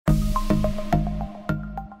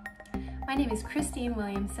My name is Christine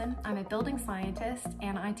Williamson. I'm a building scientist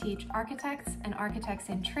and I teach architects and architects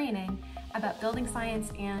in training about building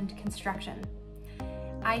science and construction.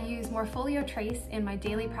 I use Morpholio Trace in my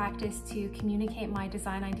daily practice to communicate my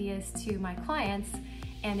design ideas to my clients,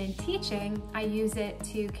 and in teaching, I use it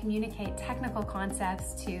to communicate technical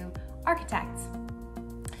concepts to architects.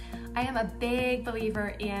 I am a big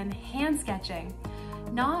believer in hand sketching,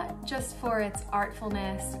 not just for its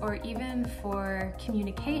artfulness or even for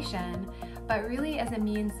communication, but really as a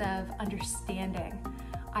means of understanding.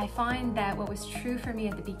 I find that what was true for me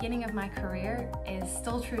at the beginning of my career is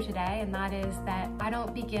still true today, and that is that I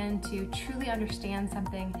don't begin to truly understand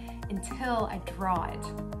something until I draw it.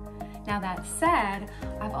 Now that said,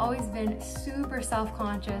 I've always been super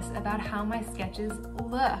self-conscious about how my sketches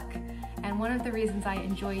look. And one of the reasons I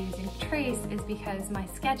enjoy using Trace is because my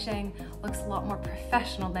sketching looks a lot more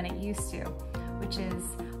professional than it used to, which is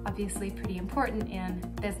obviously pretty important in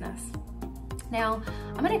business. Now,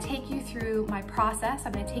 I'm going to take you through my process.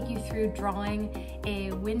 I'm going to take you through drawing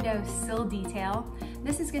a window sill detail.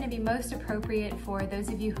 This is going to be most appropriate for those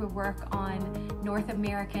of you who work on North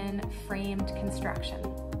American framed construction.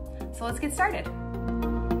 So let's get started.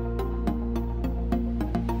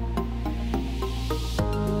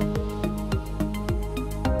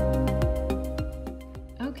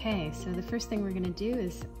 Okay, so the first thing we're going to do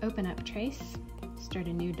is open up Trace, start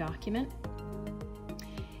a new document.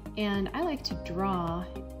 And I like to draw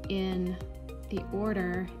in the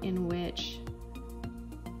order in which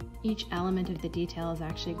each element of the detail is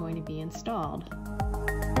actually going to be installed.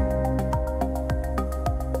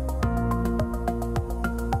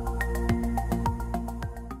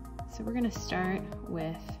 So we're going to start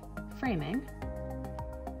with framing,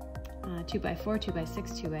 2x4,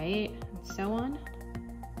 2x6, 2x8, and so on.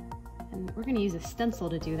 And we're going to use a stencil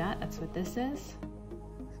to do that. That's what this is.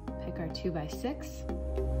 Pick our 2x6.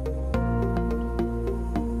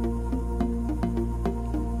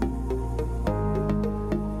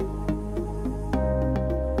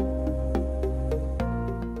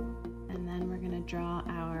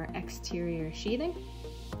 Exterior sheathing.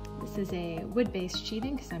 This is a wood-based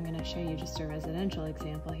sheathing because I'm going to show you just a residential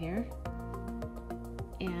example here.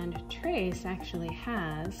 And Trace actually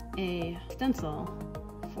has a stencil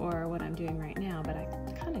for what I'm doing right now, but I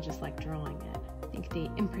kind of just like drawing it. I think the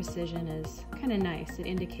imprecision is kind of nice. It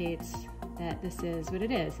indicates that this is what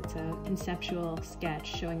it is. It's a conceptual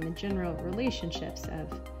sketch showing the general relationships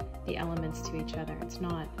of the elements to each other. It's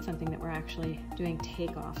not something that we're actually doing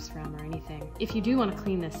takeoffs from or anything. If you do want to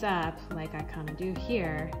clean this up, like I kind of do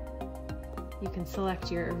here, you can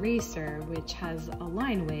select your eraser, which has a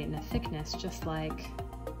line weight and a thickness just like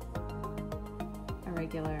a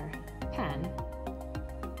regular pen.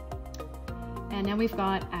 And now we've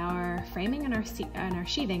got our framing and our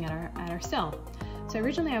sheathing at our sill. So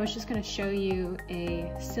originally I was just going to show you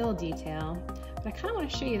a sill detail, but I kind of want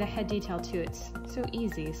to show you the head detail too. It's so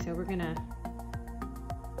easy, so I'm gonna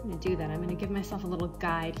do that. I'm gonna give myself a little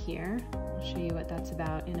guide here. I'll show you what that's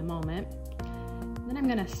about in a moment. Then I'm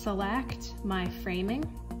gonna select my framing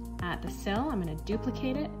at the sill. I'm gonna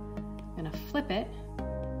duplicate it, I'm gonna flip it,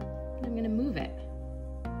 and I'm gonna move it.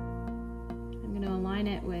 I'm gonna align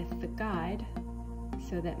it with the guide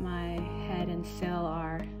so that my head and sill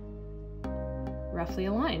are roughly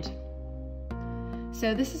aligned.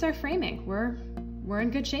 So this is our framing. We're in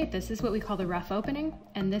good shape. This is what we call the rough opening,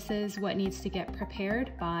 and this is what needs to get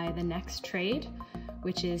prepared by the next trade,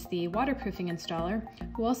 which is the waterproofing installer,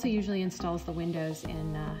 who also usually installs the windows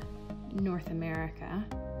in North America.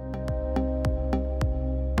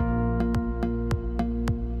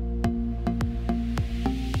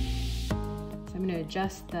 So I'm going to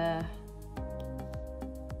adjust the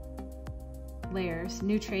layers,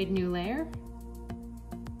 new trade, new layer.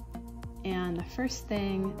 And the first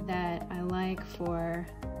thing that I like for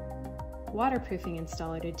waterproofing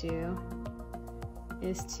installer to do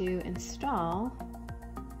is to install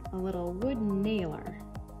a little wooden nailer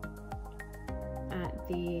at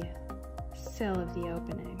the sill of the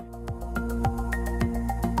opening.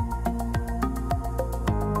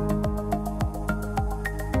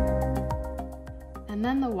 And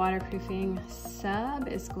then the waterproofing sub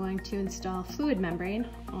is going to install fluid membrane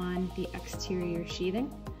on the exterior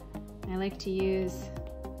sheathing. I like to use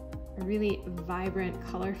a really vibrant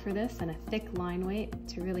color for this and a thick line weight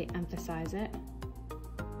to really emphasize it.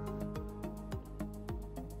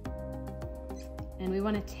 And we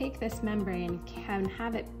want to take this membrane and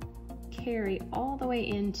have it carry all the way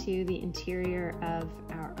into the interior of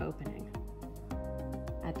our opening.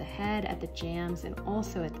 At the head, at the jambs, and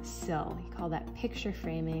also at the sill. You call that picture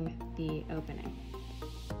framing the opening.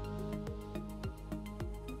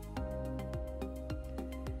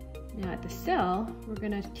 Now at the sill, we're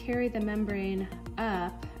going to carry the membrane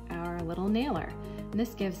up our little nailer. And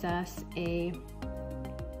this gives us a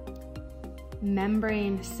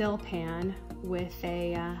membrane sill pan with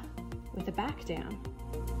a back down.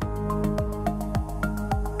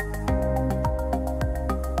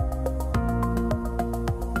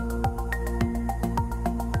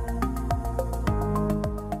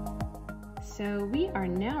 So we are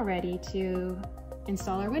now ready to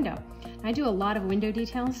install our window. I do a lot of window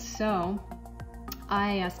details, so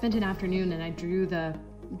I spent an afternoon and I drew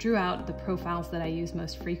out the profiles that I use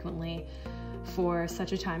most frequently for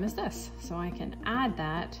such a time as this. So I can add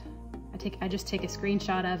that. I just take a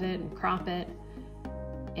screenshot of it and crop it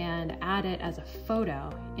and add it as a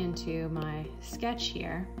photo into my sketch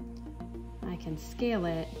here. I can scale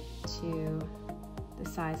it to the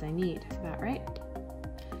size I need. Is that right?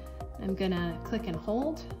 I'm gonna click and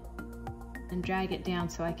hold and drag it down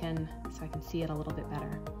so I can see it a little bit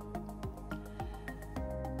better.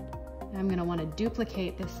 I'm gonna want to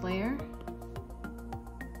duplicate this layer.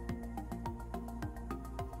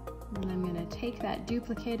 And I'm gonna take that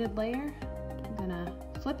duplicated layer, I'm gonna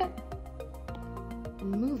flip it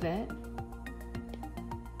and move it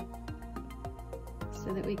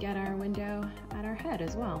so that we get our window at our head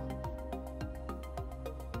as well.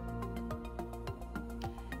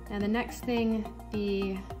 Now the next thing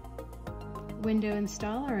the window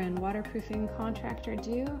installer and waterproofing contractor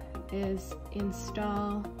do is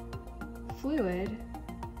install fluid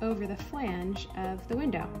over the flange of the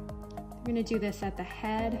window. We're going to do this at the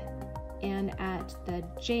head and at the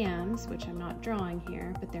jambs, which I'm not drawing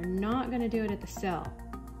here, but they're not going to do it at the sill.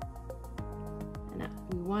 And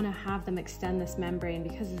we want to have them extend this membrane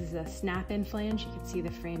because this is a snap-in flange. You can see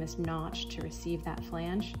the frame is notched to receive that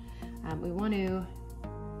flange. We want to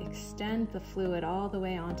extend the fluid all the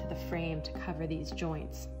way onto the frame to cover these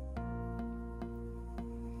joints.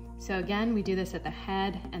 So again, we do this at the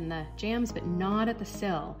head and the jambs, but not at the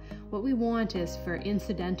sill. What we want is for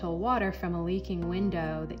incidental water from a leaking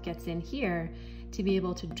window that gets in here to be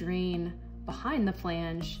able to drain behind the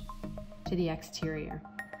flange to the exterior.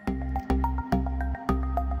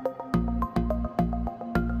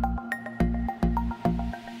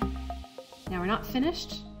 Now we're not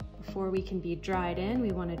finished. Before we can be dried in,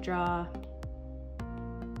 we want to draw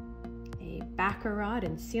a backer rod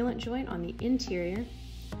and sealant joint on the interior.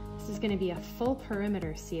 This is going to be a full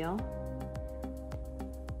perimeter seal.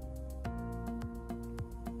 There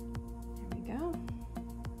we go.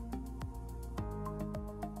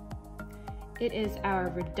 It is our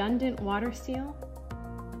redundant water seal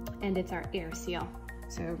and it's our air seal.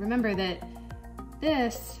 So remember that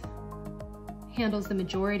this handles the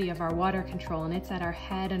majority of our water control and it's at our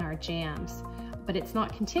head and our jambs, but it's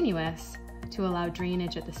not continuous to allow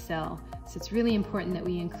drainage at the sill. So it's really important that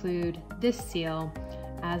we include this seal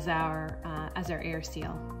as our air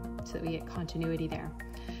seal so that we get continuity there.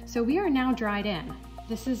 So we are now dried in.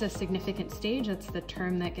 This is a significant stage, that's the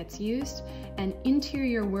term that gets used, and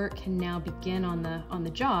interior work can now begin on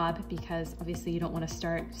the job because obviously you don't want to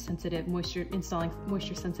start installing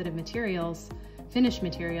moisture sensitive materials, finished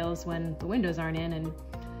materials when the windows aren't in and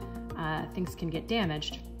things can get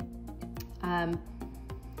damaged. The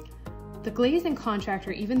glazing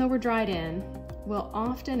contractor, even though we're dried in, will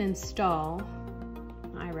often install,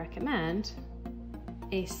 I recommend,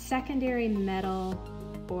 a secondary metal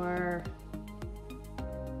or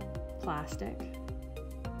plastic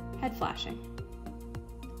head flashing.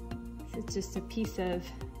 This is just a piece of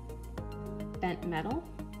bent metal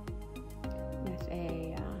with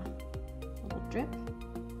a little drip.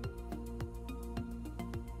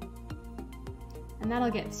 And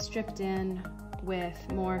that'll get stripped in with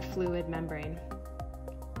more fluid membrane.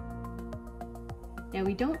 Now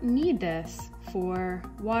we don't need this for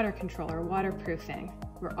water control or waterproofing.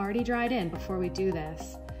 We're already dried in before we do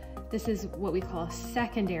this. This is what we call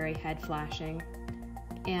secondary head flashing,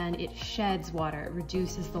 and it sheds water. It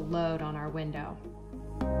reduces the load on our window.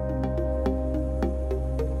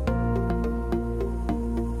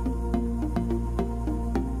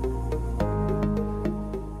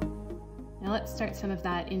 Now let's start some of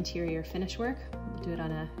that interior finish work. We'll do it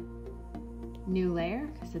on a new layer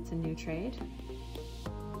because it's a new trade.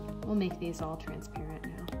 We'll make these all transparent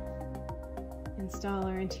now. Install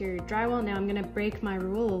our interior drywall. Now I'm going to break my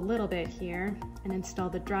rule a little bit here and install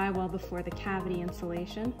the drywall before the cavity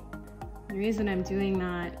insulation. The reason I'm doing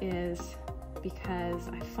that is because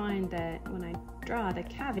I find that when I draw the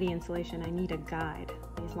cavity insulation, I need a guide.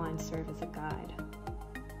 These lines serve as a guide.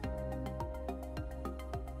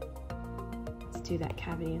 Let's do that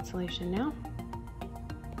cavity insulation now.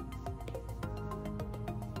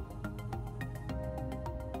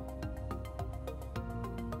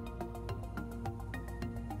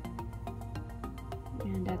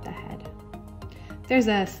 and at the head. There's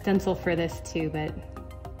a stencil for this too, but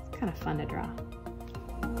it's kind of fun to draw.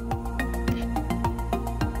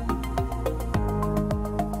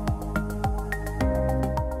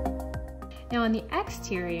 Now on the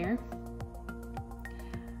exterior,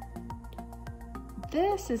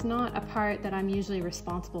 this is not a part that I'm usually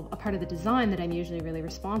responsible, a part of the design that I'm usually really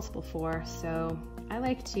responsible for. So I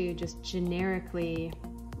like to just generically,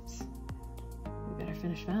 oops, we better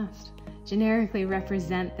finish fast, generically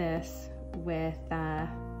represent this with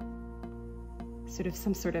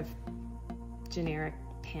some sort of generic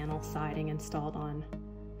panel siding installed on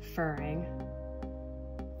furring.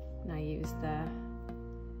 And I use the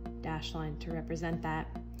dash line to represent that.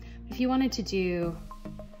 If you wanted to do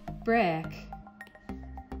brick,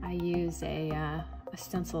 I use a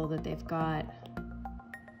stencil that they've got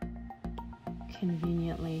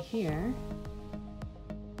conveniently here.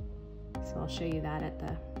 So I'll show you that at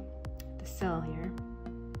the sill here.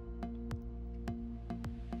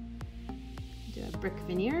 Do a brick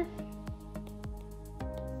veneer.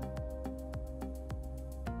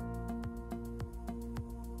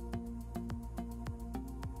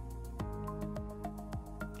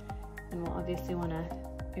 And we'll obviously want to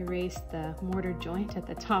erase the mortar joint at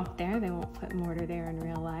the top there. They won't put mortar there in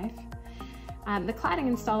real life. The cladding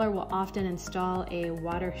installer will often install a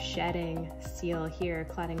water shedding seal here,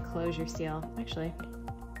 cladding closure seal. Actually,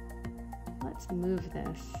 let's move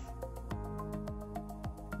this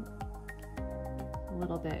a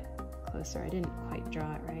little bit closer. I didn't quite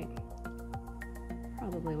draw it right.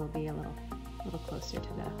 Probably will be a little closer to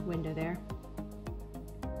the window there.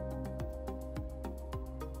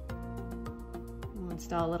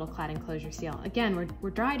 Install a little cladding closure seal. Again, we're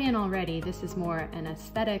dried in already. This is more an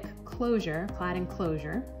aesthetic closure, cladding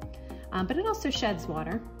closure, but it also sheds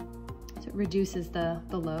water. So it reduces the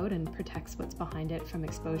load and protects what's behind it from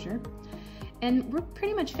exposure. And we're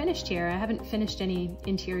pretty much finished here. I haven't finished any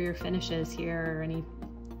interior finishes here or any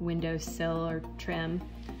window sill or trim,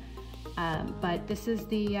 but this is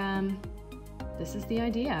the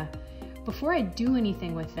idea. Before I do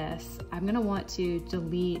anything with this, I'm gonna want to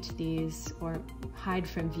delete these or hide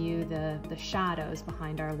from view the shadows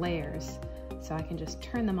behind our layers. So I can just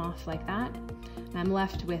turn them off like that. And I'm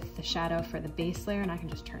left with the shadow for the base layer, and I can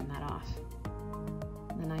just turn that off.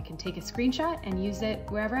 And then I can take a screenshot and use it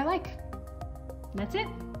wherever I like. And that's it.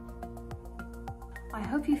 I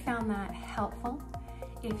hope you found that helpful.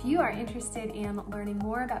 If you are interested in learning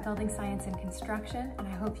more about building science and construction, and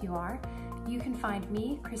I hope you are, you can find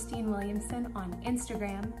me, Christine Williamson, on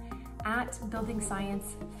Instagram at Building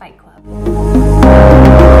Science Fight Club.